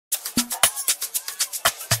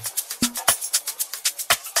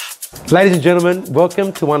Ladies and gentlemen,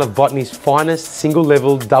 welcome to one of Botany's finest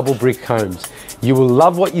single-level double brick homes. You will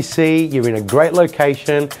love what you see. You're in a great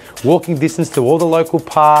location, walking distance to all the local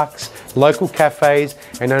parks, local cafes,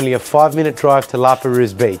 and only a 5-minute drive to La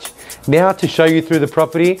Perouse Beach. Now, to show you through the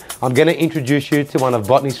property, I'm going to introduce you to one of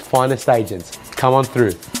Botany's finest agents. Come on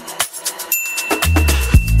through.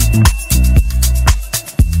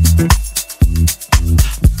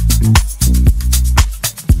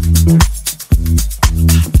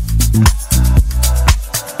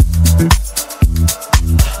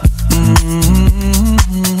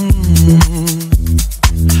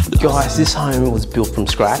 Guys, this home was built from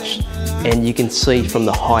scratch, and you can see from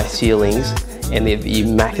the high ceilings and the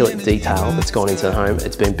immaculate detail that's gone into the home,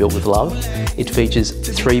 it's been built with love. It features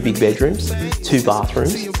 3 big bedrooms, 2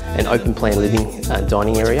 bathrooms, an open plan living and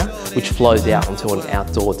dining area, which flows out onto an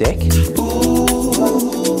outdoor deck.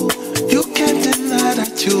 Ooh, you can't deny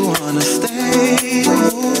that you wanna stay.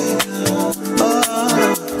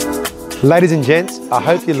 Ladies and gents, I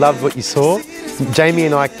hope you loved what you saw. Jamie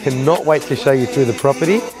and I cannot wait to show you through the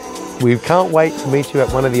property. We can't wait to meet you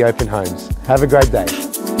at one of the open homes. Have a great day.